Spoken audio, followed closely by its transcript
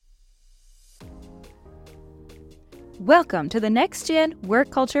Welcome to the Next Gen Work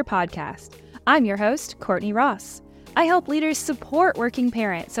Culture Podcast. I'm your host, Courtney Ross. I help leaders support working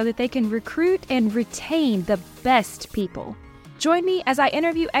parents so that they can recruit and retain the best people. Join me as I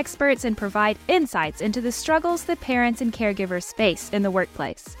interview experts and provide insights into the struggles that parents and caregivers face in the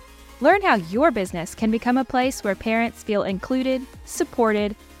workplace. Learn how your business can become a place where parents feel included,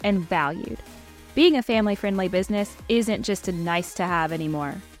 supported, and valued. Being a family-friendly business isn't just a nice-to-have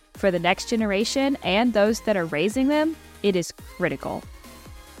anymore. For the next generation and those that are raising them, it is critical.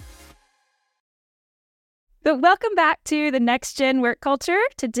 So welcome back to the Next Gen Work Culture.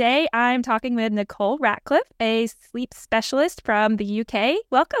 Today, I'm talking with Nicole Ratcliffe, a sleep specialist from the UK.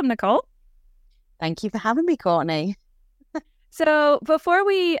 Welcome, Nicole. Thank you for having me, Courtney. So before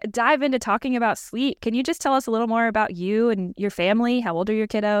we dive into talking about sleep, can you just tell us a little more about you and your family? How old are your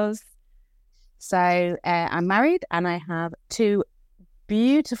kiddos? So I'm married and I have two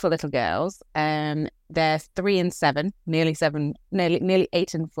beautiful little girls. They're 3 and 7, nearly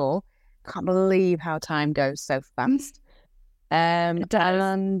 8 and 4. Can't believe how time goes so fast. It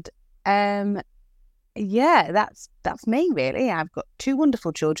does. Yeah, that's me really. I've got two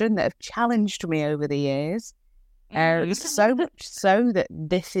wonderful children that have challenged me over the years. So much so that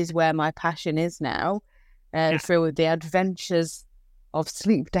this is where my passion is now, through the adventures of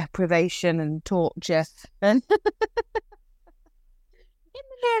sleep deprivation and torture. And in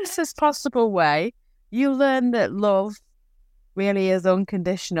the nicest possible way, you learn that love really is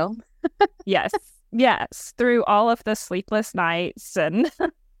unconditional. Yes, through all of the sleepless nights and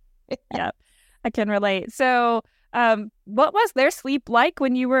yeah, I can relate. So, what was their sleep like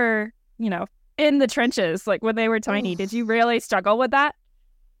when you were, in the trenches, like when they were tiny? Did you really struggle with that?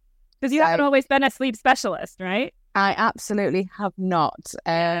 Because you haven't always been a sleep specialist, right? I absolutely have not.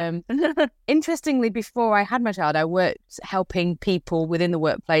 Interestingly, before I had my child, I worked helping people within the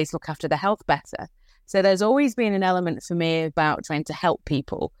workplace look after their health better. So there's always been an element for me about trying to help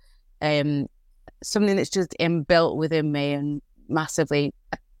people. Something that's just inbuilt within me and massively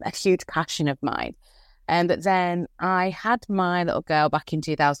a huge passion of mine. But then I had my little girl back in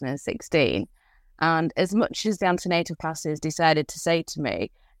 2016. And as much as the antenatal classes decided to say to me,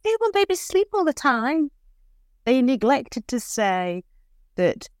 they want babies to sleep all the time, they neglected to say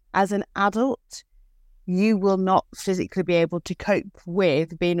that as an adult, you will not physically be able to cope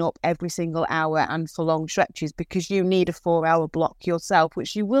with being up every single hour and for long stretches because you need a 4-hour block yourself,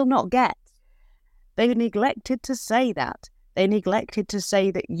 which you will not get. They neglected to say that. They neglected to say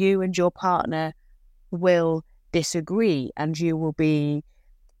that you and your partner will disagree and you will be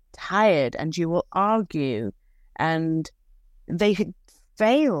tired and you will argue. And they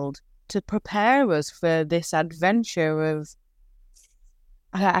failed to prepare us for this adventure of,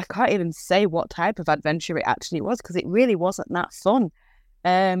 I can't even say what type of adventure it actually was because it really wasn't that fun.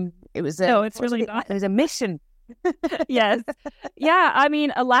 It was it's really not. It was a mission. Yes. Yeah. I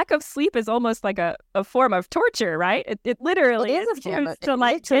mean, a lack of sleep is almost like a form of torture, right? It literally is a form to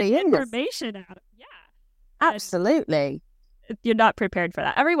like get information out of. Yeah. Absolutely. And you're not prepared for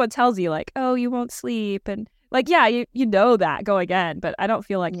that. Everyone tells you like, oh, you won't sleep. And like, yeah, you know that going in, but I don't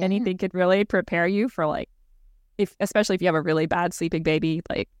feel like anything could really prepare you for like, especially if you have a really bad sleeping baby,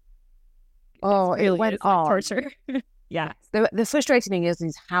 like, it went on. Torture. Yeah. The frustrating thing is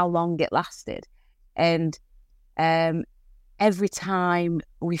how long it lasted. And every time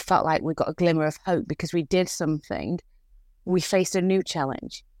we felt like we got a glimmer of hope because we did something, we faced a new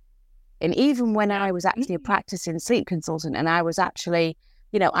challenge. And even when I was actually a practicing sleep consultant and I was actually,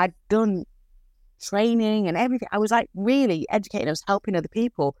 I'd done training and everything, I was like really educating, I was helping other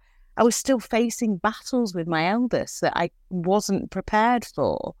people. I was still facing battles with my eldest that I wasn't prepared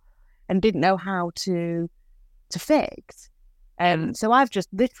for and didn't know how to fix. So I've just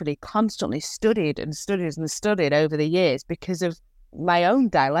literally constantly studied over the years because of my own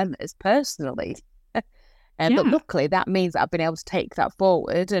dilemmas personally. But luckily that means that I've been able to take that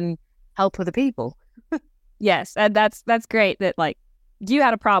forward and help other people. Yes, and that's great that like you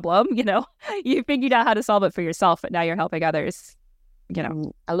had a problem, you figured out how to solve it for yourself, but now you're helping others.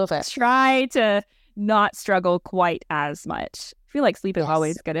 I love it. Try to not struggle quite as much. I feel like sleep is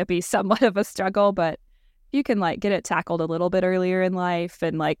always going to be somewhat of a struggle, but you can like get it tackled a little bit earlier in life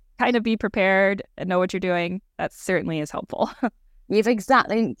and like kind of be prepared and know what you're doing. That certainly is helpful. You've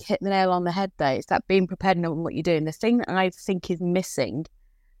exactly hit the nail on the head there. It's that being prepared and knowing what you're doing. The thing that I think is missing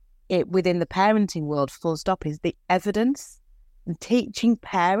within the parenting world, full stop, is the evidence and teaching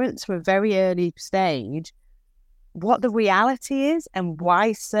parents from a very early stage what the reality is and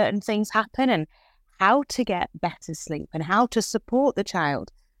why certain things happen and how to get better sleep and how to support the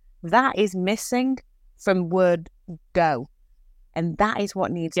child. That is missing from word go. And that is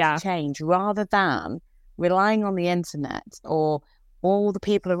what needs to change rather than relying on the internet or all the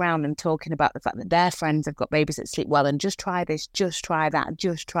people around them talking about the fact that their friends have got babies that sleep well and just try this, just try that,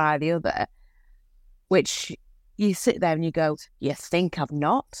 just try the other, which you sit there and you go, you think I've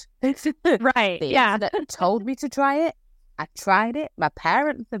not? Right. The Yeah. internet told me to try it. I tried it. My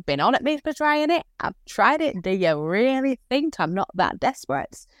parents have been on at me for trying it. I've tried it. Do you really think I'm not that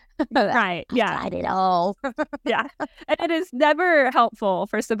desperate? Right. Yeah. I've tried it all. Yeah. And it is never helpful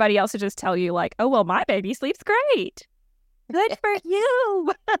for somebody else to just tell you like, oh, well, my baby sleeps great. Good for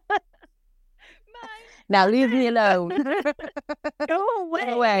you. Now leave me alone. Go away.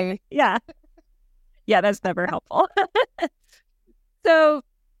 Go away. Yeah. Yeah, that's never helpful. So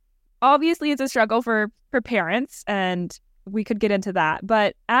obviously it's a struggle for parents, and we could get into that.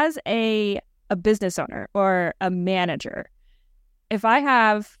 But as a business owner or a manager, if I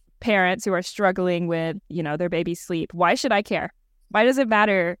have parents who are struggling with, their baby's sleep, why should I care? Why does it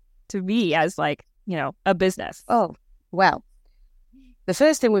matter to me as a business? Oh, well, the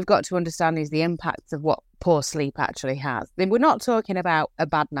first thing we've got to understand is the impacts of what poor sleep actually has. We're not talking about a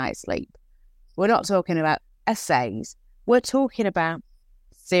bad night's sleep. We're not talking about essays. We're talking about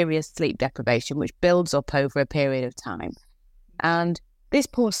serious sleep deprivation, which builds up over a period of time. And this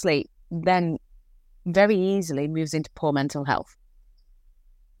poor sleep then very easily moves into poor mental health.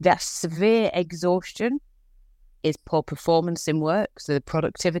 That severe exhaustion is poor performance in work, so the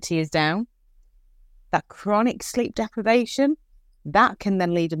productivity is down. That chronic sleep deprivation, that can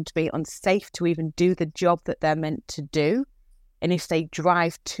then lead them to be unsafe to even do the job that they're meant to do. And if they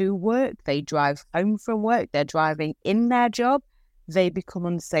drive to work, they drive home from work, they're driving in their job, they become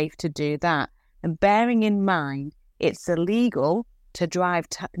unsafe to do that. And bearing in mind, it's illegal to drive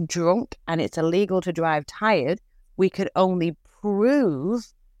drunk and it's illegal to drive tired. We could only prove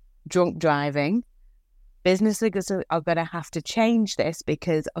drunk driving. Businesses are going to have to change this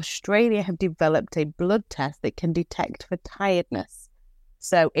because Australia have developed a blood test that can detect for tiredness.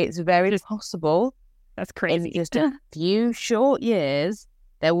 So it's very possible. That's crazy. In just a few short years,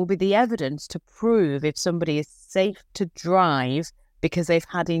 there will be the evidence to prove if somebody is safe to drive because they've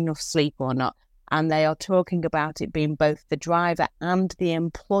had enough sleep or not. And they are talking about it being both the driver and the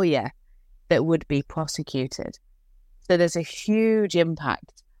employer that would be prosecuted. So there's a huge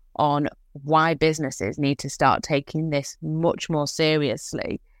impact on why businesses need to start taking this much more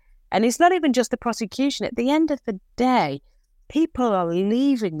seriously. And it's not even just the prosecution. At the end of the day, people are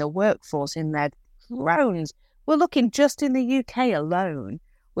leaving the workforce in their drones. We're looking just in the UK alone.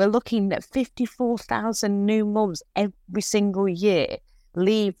 We're looking at 54,000 new mums every single year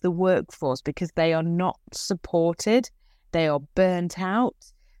leave the workforce because they are not supported. They are burnt out.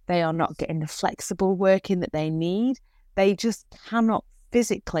 They are not getting the flexible working that they need. They just cannot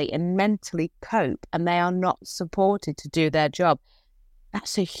physically and mentally cope, and they are not supported to do their job.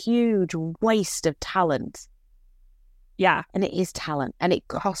 That's a huge waste of talent. Yeah. And it is talent, and it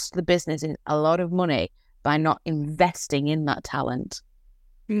costs the business a lot of money by not investing in that talent.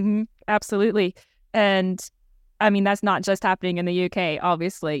 Mm-hmm. Absolutely. And I mean, that's not just happening in the UK,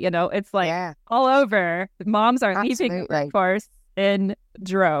 obviously. It's like all over. Moms are leaving the workforce in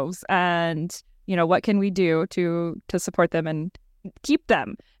droves. And, what can we do to support them and keep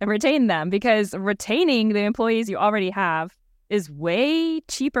them and retain them? Because retaining the employees you already have is way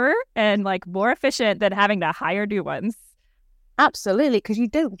cheaper and more efficient than having to hire new ones. Absolutely, because you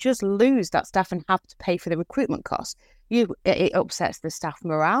don't just lose that staff and have to pay for the recruitment costs. It upsets the staff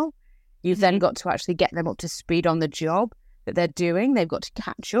morale. You've then got to actually get them up to speed on the job that they're doing. They've got to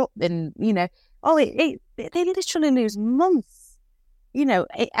catch up and, they literally lose months.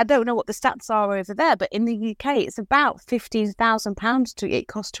 I don't know what the stats are over there, but in the UK, it's about £15,000 it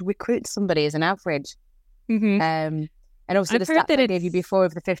costs to recruit somebody as an average. Mm-hmm. And obviously the stats I gave you before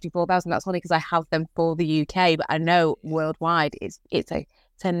of the 54,000, that's only because I have them for the UK, but I know worldwide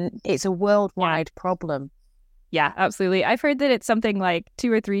it's a worldwide problem. Yeah, absolutely. I've heard that it's something like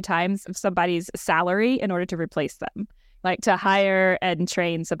 2 or 3 times of somebody's salary in order to replace them, to hire and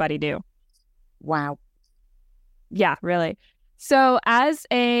train somebody new. Wow. Yeah, really. So as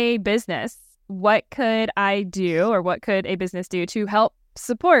a business, what could I do, or what could a business do to help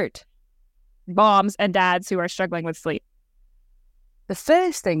support moms and dads who are struggling with sleep? The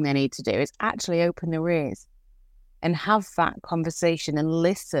first thing they need to do is actually open their ears and have that conversation and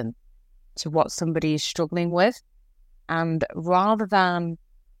listen to what somebody is struggling with. And rather than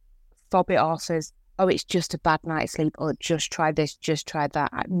fob it off as, oh, it's just a bad night's sleep, or just try this, just try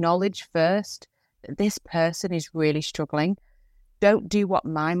that, acknowledge first that this person is really struggling. Don't do what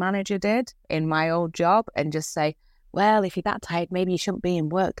my manager did in my old job and just say, well, if you're that tired, maybe you shouldn't be in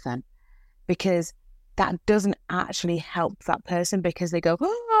work then. Because that doesn't actually help that person, because they go,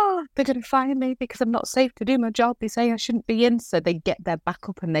 oh, oh, they're going to fire me because I'm not safe to do my job. They say I shouldn't be in. So they get their back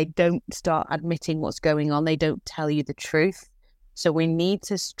up and they don't start admitting what's going on. They don't tell you the truth. So we need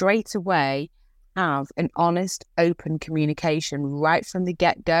to straight away have an honest, open communication right from the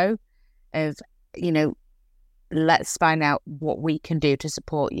get-go of, let's find out what we can do to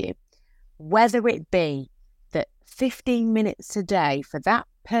support you. Whether it be that 15 minutes a day for that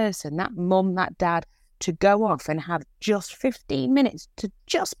person, that mum, that dad, to go off and have just 15 minutes to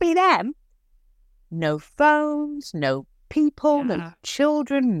just be them. No phones, no people, no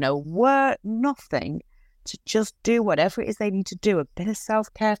children, no work, nothing. To just do whatever it is they need to do. A bit of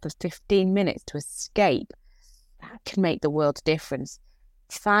self-care for 15 minutes to escape. That can make the world a difference.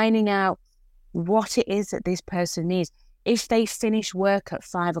 Finding out what it is that this person needs. If they finish work at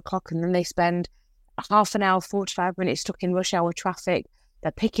 5 o'clock and then they spend half an hour, 45 minutes stuck in rush hour traffic,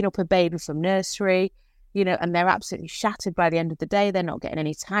 they're picking up a baby from nursery, and they're absolutely shattered by the end of the day. They're not getting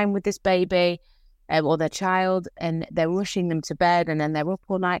any time with this baby or their child, and they're rushing them to bed and then they're up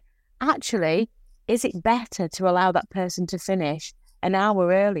all night. Actually, is it better to allow that person to finish an hour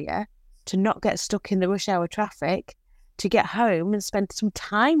earlier, to not get stuck in the rush hour traffic, to get home and spend some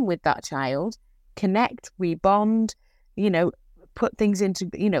time with that child, connect, rebond, put things into,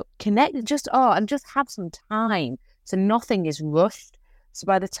 connect, and just have some time. So nothing is rushed. So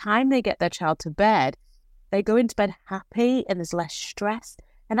by the time they get their child to bed, they go into bed happy and there's less stress.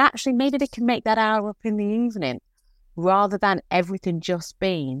 And actually, maybe they can make that hour up in the evening rather than everything just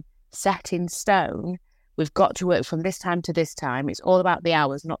being set in stone. We've got to work from this time to this time. It's all about the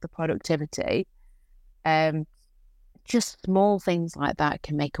hours, not the productivity. Just small things like that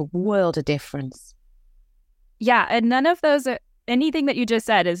can make a world of difference. Yeah, and none of those anything that you just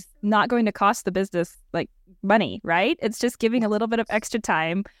said is not going to cost the business money, right? It's just giving a little bit of extra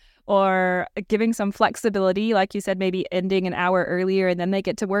time or giving some flexibility, like you said, maybe ending an hour earlier and then they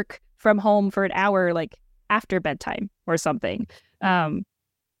get to work from home for an hour after bedtime or something.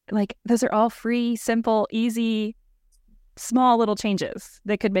 Those are all free, simple, easy, small little changes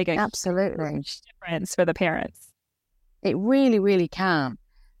that could make a huge difference for the parents. It really, really can.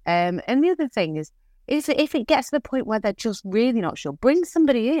 And the other thing is that if it gets to the point where they're just really not sure, bring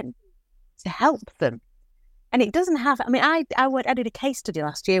somebody in to help them. And it doesn't have, I did a case study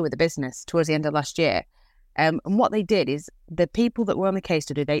last year with a business towards the end of last year. And what they did is the people that were on the case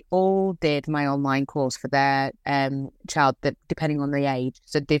study, they all did my online course for their child, depending on the age.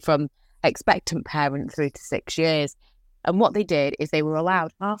 So they from expectant parent through to 6 years. And what they did is they were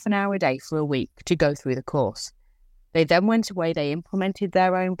allowed half an hour a day for a week to go through the course. They then went away, they implemented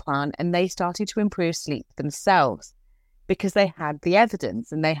their own plan, and they started to improve sleep themselves because they had the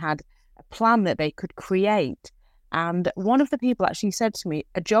evidence and they had a plan that they could create. And one of the people actually said to me,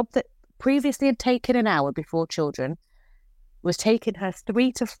 a job that previously had taken an hour before children was taking her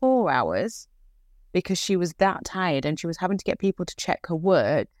 3 to 4 hours because she was that tired and she was having to get people to check her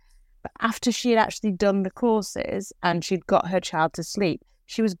work. But after she had actually done the courses and she'd got her child to sleep,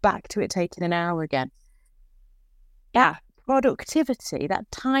 she was back to it taking an hour again. Yeah. Productivity, that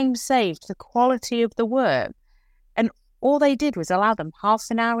time saved, the quality of the work. And all they did was allow them half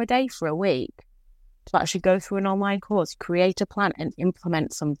an hour a day for a week to actually go through an online course, create a plan and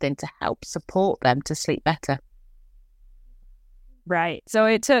implement something to help support them to sleep better. Right. So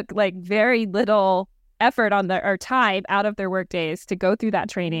it took very little effort on or time out of their work days to go through that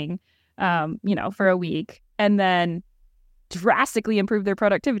training, for a week and then drastically improve their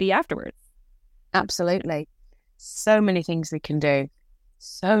productivity afterwards. Absolutely. So many things we can do.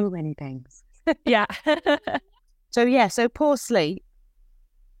 So many things. Yeah. So poor sleep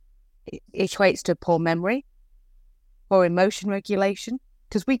equates to poor memory, poor emotion regulation.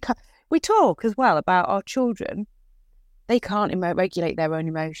 Because we talk as well about our children. They can't regulate their own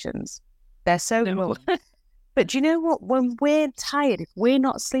emotions. They're so wrong. But do you know what? When we're tired, if we're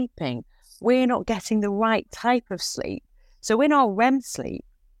not sleeping, we're not getting the right type of sleep. So in our REM sleep,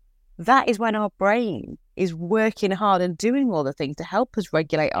 that is when our brain is working hard and doing all the things to help us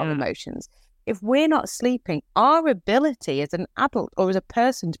regulate our emotions. If we're not sleeping, our ability as an adult or as a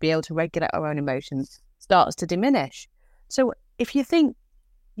person to be able to regulate our own emotions starts to diminish. So if you think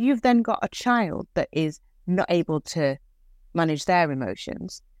you've then got a child that is not able to manage their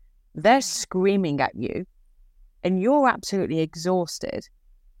emotions, they're screaming at you and you're absolutely exhausted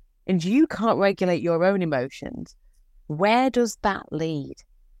and you can't regulate your own emotions, where does that lead?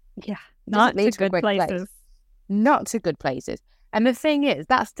 Yeah, not to good places. Not to good places. And the thing is,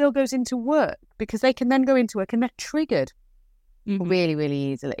 that still goes into work because they can then go into work and they're triggered really, really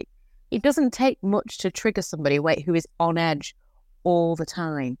easily. It doesn't take much to trigger somebody who is on edge all the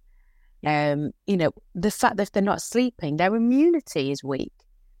time. The fact that if they're not sleeping, their immunity is weak.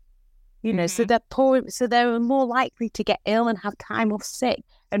 So they're poor, so they're more likely to get ill and have time off sick.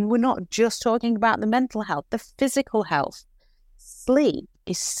 And we're not just talking about the mental health, the physical health. Sleep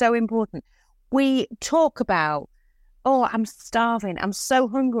is so important. We talk about, oh, I'm starving, I'm so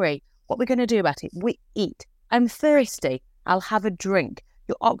hungry. What are we going to do about it? We eat. I'm thirsty. I'll have a drink.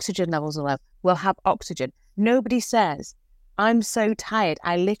 Your oxygen levels are low. We'll have oxygen. Nobody says, I'm so tired,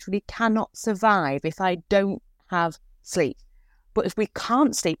 I literally cannot survive if I don't have sleep. But if we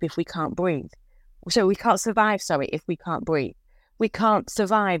can't sleep, if we can't breathe. So we can't survive, if we can't breathe. We can't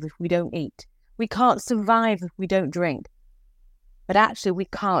survive if we don't eat. We can't survive if we don't drink. But actually, we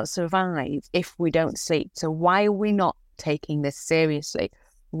can't survive if we don't sleep. So why are we not taking this seriously?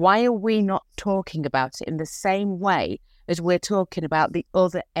 Why are we not talking about it in the same way as we're talking about the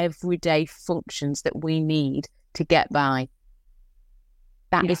other everyday functions that we need to get by?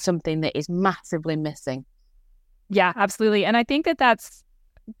 That is something that is massively missing. Yeah, absolutely. And I think that that's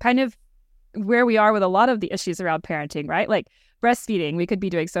kind of where we are with a lot of the issues around parenting, right? Like breastfeeding, we could be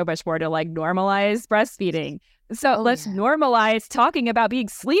doing so much more to like normalize breastfeeding. So let's normalize talking about being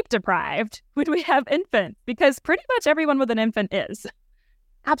sleep deprived when we have infants, because pretty much everyone with an infant is.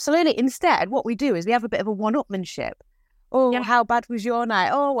 Absolutely. Instead, what we do is we have a bit of a one-upmanship. Oh, how bad was your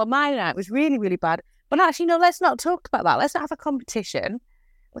night? Oh, well, my night was really, really bad. But actually, no, let's not talk about that. Let's not have a competition.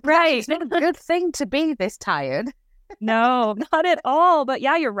 Right. It's not a good thing to be this tired. No, not at all. But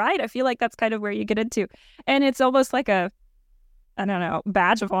yeah, you're right. I feel like that's kind of where you get into. And it's almost like a, I don't know,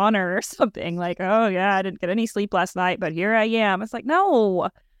 badge of honor or something. Like, oh, yeah, I didn't get any sleep last night, but here I am. It's like, no,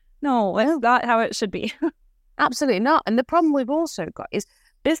 that's not how it should be. Absolutely not. And the problem we've also got is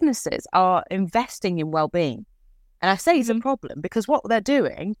businesses are investing in well-being. And I say it's a problem because what they're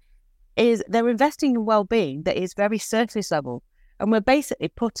doing is they're investing in well-being that is very surface level. And we're basically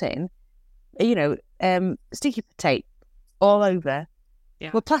putting, sticky tape all over. Yeah.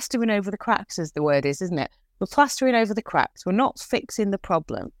 We're plastering over the cracks, as the word is, isn't it? We're plastering over the cracks. We're not fixing the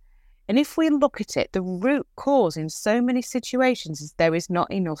problem. And if we look at it, the root cause in so many situations is there is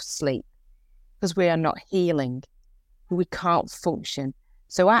not enough sleep because we are not healing. We can't function.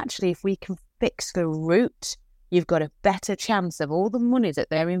 So actually, if we can fix the root, you've got a better chance of all the money that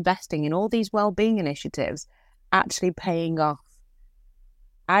they're investing in all these well-being initiatives actually paying off.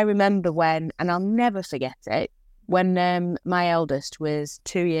 I remember when, and I'll never forget it, when my eldest was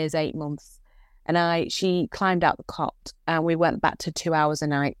 2 years, 8 months, and she climbed out the cot and we went back to 2 hours a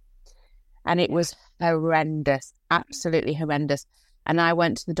night. And it was horrendous, absolutely horrendous. And I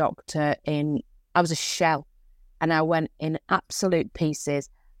went to the doctor I was a shell, and I went in absolute pieces.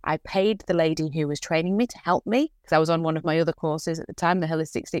 I paid the lady who was training me to help me, because I was on one of my other courses at the time, the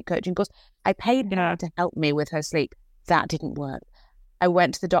Holistic Sleep Coaching course. I paid her to help me with her sleep. That didn't work. I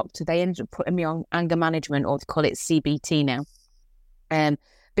went to the doctor. They ended up putting me on anger management, or they call it CBT now,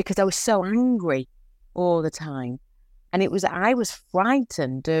 because I was so angry all the time. And I was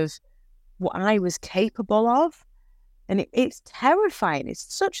frightened of what I was capable of. And it's terrifying.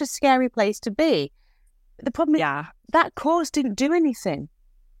 It's such a scary place to be. The problem is that course didn't do anything,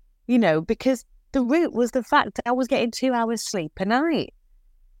 because the root was the fact that I was getting 2 hours sleep a night.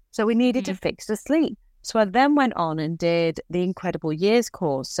 So we needed to fix the sleep. So I then went on and did the Incredible Years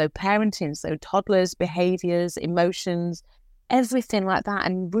course. So parenting, so toddlers, behaviours, emotions, everything like that,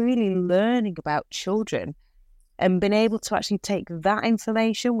 and really learning about children and being able to actually take that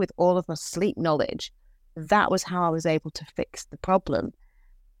information with all of my sleep knowledge. That was how I was able to fix the problem.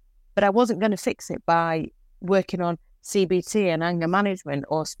 But I wasn't going to fix it by working on CBT and anger management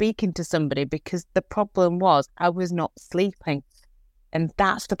or speaking to somebody, because the problem was I was not sleeping. And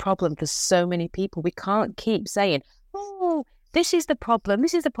that's the problem for so many people. We can't keep saying, oh, this is the problem,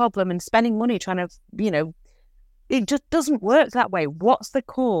 and spending money trying to, it just doesn't work that way. What's the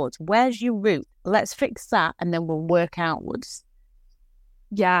cause? Where's your root? Let's fix that, and then we'll work outwards.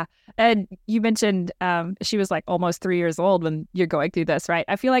 Yeah. And you mentioned she was like almost 3 years old when you're going through this, right?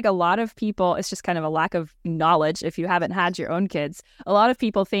 I feel like a lot of people, it's just kind of a lack of knowledge if you haven't had your own kids. A lot of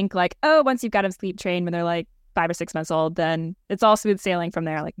people think like, oh, once you've got them sleep trained when they're like 5 or 6 months old, then it's all smooth sailing from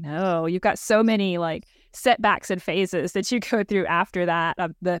there. Like, no, you've got so many like setbacks and phases that you go through after that.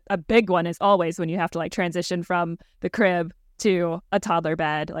 A big one is always when you have to like transition from the crib to a toddler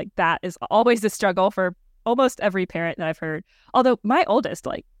bed. Like that is always a struggle for almost every parent that I've heard. Although my oldest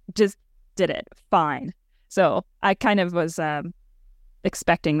like just did it fine. So I kind of was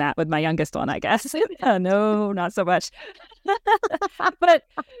expecting that with my youngest one, I guess. No, not so much. but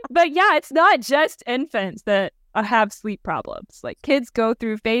yeah, it's not just infants that have sleep problems. Like kids go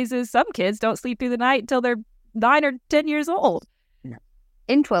through phases. Some kids don't sleep through the night until they're 9 or 10 years old. No.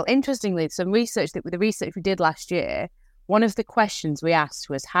 Well, interestingly, the research we did last year one of the questions we asked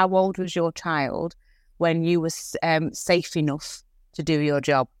was, how old was your child when you were safe enough to do your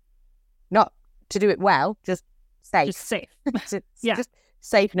job? Not to do it well, just safe. Just safe. Just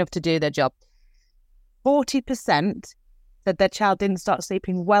safe enough to do their job. 40% said their child didn't start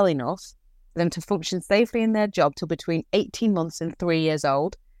sleeping well enough for them to function safely in their job till between 18 months and 3 years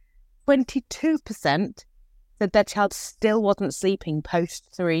old. 22% said their child still wasn't sleeping post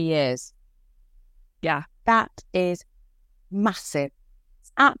 3 years. Yeah. That is massive.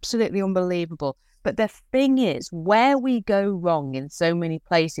 It's absolutely unbelievable. But the thing is, where we go wrong in so many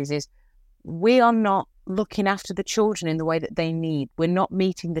places is we are not looking after the children in the way that they need. We're not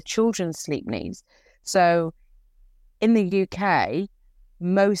meeting the children's sleep needs. So in the UK,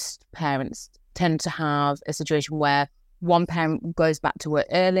 most parents tend to have a situation where one parent goes back to work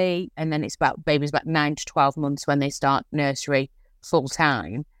early, and then baby's about 9 to 12 months when they start nursery full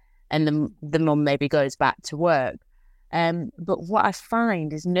time, and the mum maybe goes back to work. But what I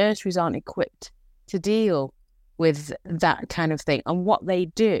find is nurseries aren't equipped to deal with that kind of thing. And what they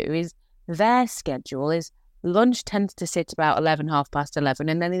do is their schedule is lunch tends to sit about 11, 11:30,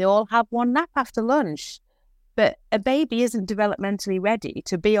 and then they all have one nap after lunch. But a baby isn't developmentally ready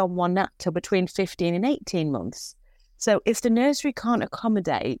to be on one nap till between 15 and 18 months. So if the nursery can't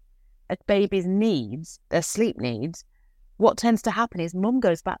accommodate a baby's needs, their sleep needs, what tends to happen is mum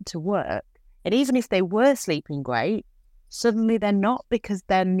goes back to work. And even if they were sleeping great, suddenly they're not, because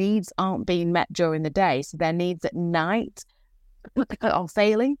their needs aren't being met during the day. So their needs at night are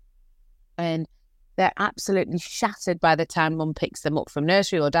failing. And they're absolutely shattered by the time mum picks them up from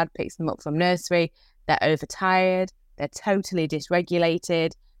nursery or dad picks them up from nursery. They're overtired. They're totally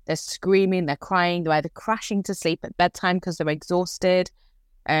dysregulated. They're screaming, they're crying. They're either crashing to sleep at bedtime because they're exhausted,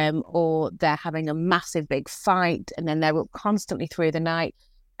 or they're having a massive big fight, and then they're up constantly through the night.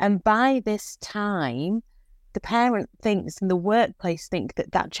 And by this time, the parent thinks and the workplace think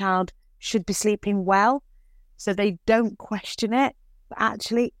that child should be sleeping well. So they don't question it. But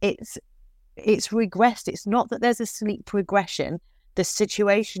actually, it's regressed. It's not that there's a sleep regression. The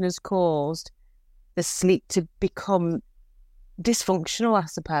situation has caused the sleep to become dysfunctional, I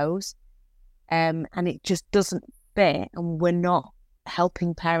suppose. And it just doesn't fit. And we're not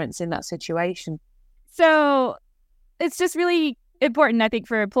helping parents in that situation. So it's just really important, I think,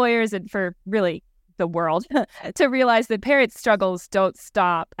 for employers and for really the world to realize that parents' struggles don't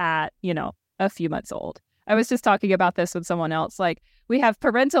stop at, a few months old. I was just talking about this with someone else. Like, we have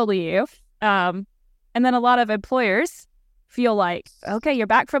parental leave, and then a lot of employers feel like, okay, you're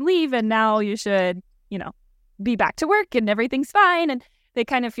back from leave and now you should, be back to work and everything's fine. And they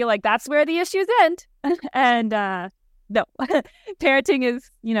kind of feel like that's where the issues end. And no, parenting is,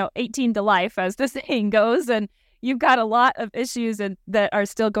 18 to life, as the saying goes. And you've got a lot of issues that are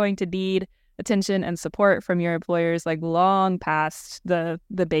still going to need attention and support from your employers, like long past the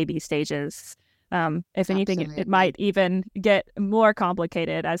baby stages. If anything, it might even get more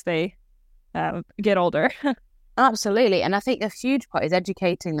complicated as they get older. Absolutely. And I think a huge part is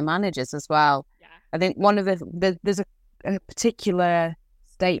educating the managers as well. Yeah. I think one of there's a particular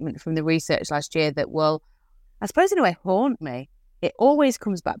statement from the research last year that will, I suppose in a way, haunt me. It always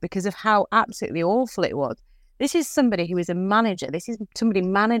comes back because of how absolutely awful it was. This is somebody who is a manager. This is somebody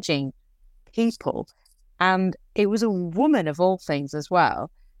managing people. And it was a woman of all things as well,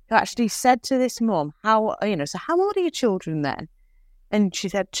 who actually said to this mum, how old are your children then? And she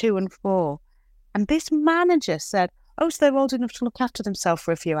said 2 and 4. And this manager said, oh, so they're old enough to look after themselves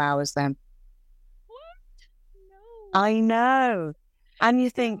for a few hours then. What? No. I know. And you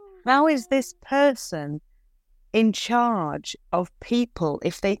think, how is this person in charge of people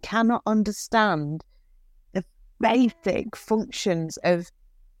if they cannot understand the basic functions of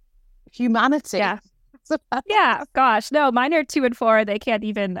humanity? Yeah. Yeah, gosh, no, mine are 2 and 4. They can't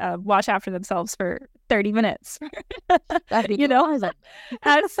even wash after themselves for 30 minutes. As we're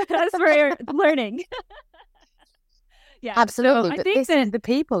learning. Yeah, absolutely. So but this is the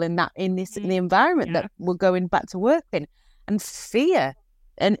people in the environment that we're going back to work in, and fear,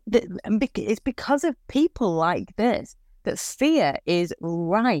 and it's because of people like this that fear is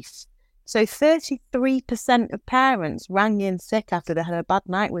rife. So 33% of parents rang in sick after they had a bad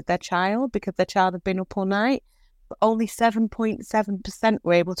night with their child because their child had been up all night. But only 7.7%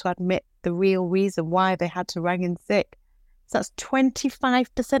 were able to admit the real reason why they had to ring in sick. So that's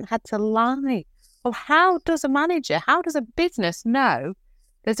 25% had to lie. Well, how does a business know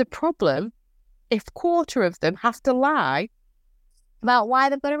there's a problem if a quarter of them have to lie about why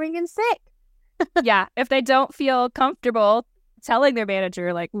they've got to ring in sick? Yeah, if they don't feel comfortable telling their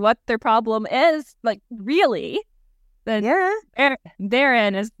manager like what their problem is, like really, then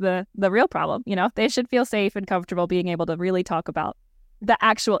therein is the real problem. They should feel safe and comfortable being able to really talk about the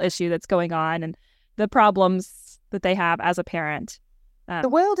actual issue that's going on and the problems that they have as a parent. The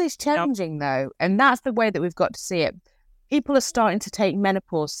world is changing, though, and that's the way that we've got to see it. People are starting to take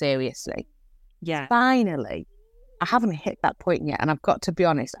menopause seriously. Yeah. Finally. I haven't hit that point yet, and I've got to be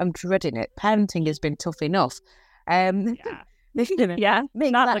honest, I'm dreading it. Parenting has been tough enough. Mix not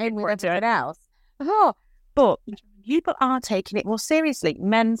that in with everything else. But people are taking it more seriously.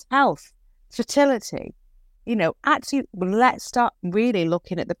 Men's health, fertility. Actually, let's start really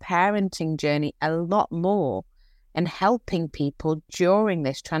looking at the parenting journey a lot more and helping people during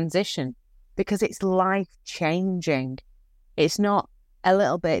this transition, because it's life-changing. It's not a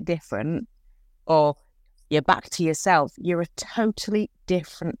little bit different or you're back to yourself. You're a totally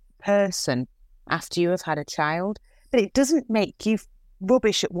different person after you have had a child. But it doesn't make you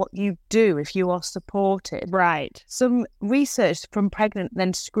rubbish at what you do if you are supported. Right. Some research from Pregnant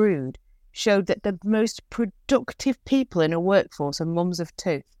Then Screwed showed that the most productive people in a workforce are mums of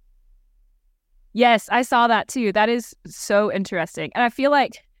two. Yes, I saw that too. That is so interesting. And I feel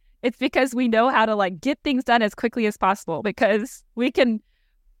like it's because we know how to get things done as quickly as possible, because we can,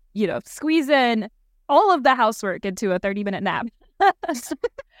 squeeze in all of the housework into a 30-minute nap.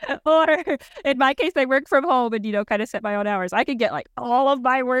 Or in my case, I work from home and, kind of set my own hours. I can get all of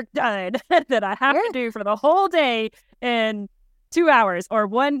my work done that I have to do for the whole day in 2 hours or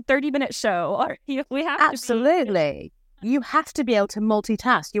one 30-minute show. Or we have Absolutely. You have to be able to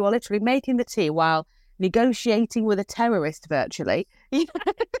multitask. You are literally making the tea while negotiating with a terrorist virtually.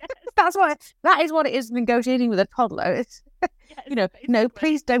 That is what it is, negotiating with a toddler. It's, no,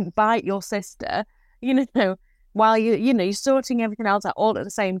 please don't bite your sister. While you're sorting everything else out all at the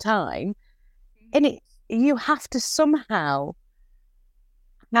same time. And you have to somehow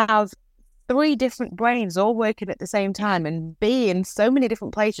have 3 different brains all working at the same time and be in so many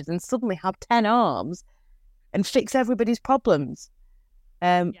different places and suddenly have 10 arms and fix everybody's problems.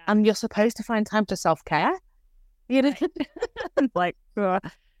 And you're supposed to find time to self-care.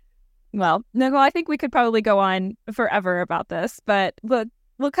 Well, Nicole, I think we could probably go on forever about this, but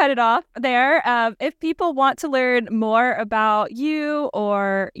we'll cut it off there. If people want to learn more about you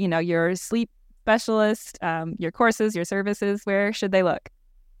or, your sleep specialist, your courses, your services, where should they look?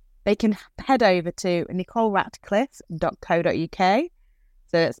 They can head over to nicoleratcliffe.co.uk.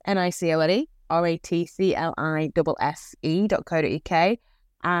 So it's NicoleRatcliffe.co.uk.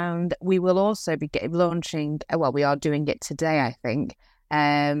 And we will also be launching, we are doing it today, I think,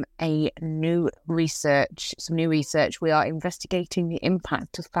 some new research. We are investigating the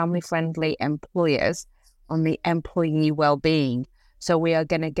impact of family-friendly employers on the employee well-being. So we are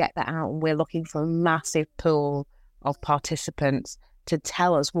going to get that out, and we're looking for a massive pool of participants to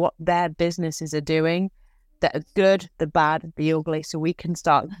tell us what their businesses are doing that are good, the bad, the ugly, so we can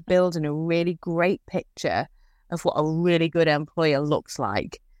start building a really great picture of what a really good employer looks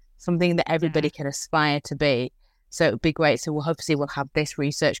like, something that everybody can aspire to be. So it would be great. So we'll have this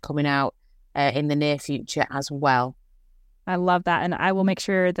research coming out in the near future as well. I love that. And I will make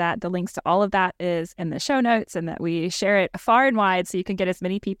sure that the links to all of that is in the show notes and that we share it far and wide so you can get as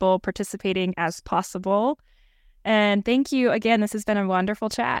many people participating as possible. And thank you again. This has been a wonderful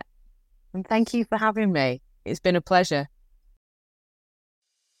chat. And thank you for having me. It's been a pleasure.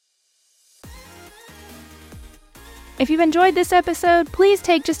 If you've enjoyed this episode, please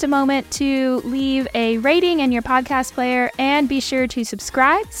take just a moment to leave a rating in your podcast player and be sure to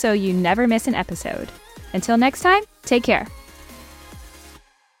subscribe so you never miss an episode. Until next time, take care.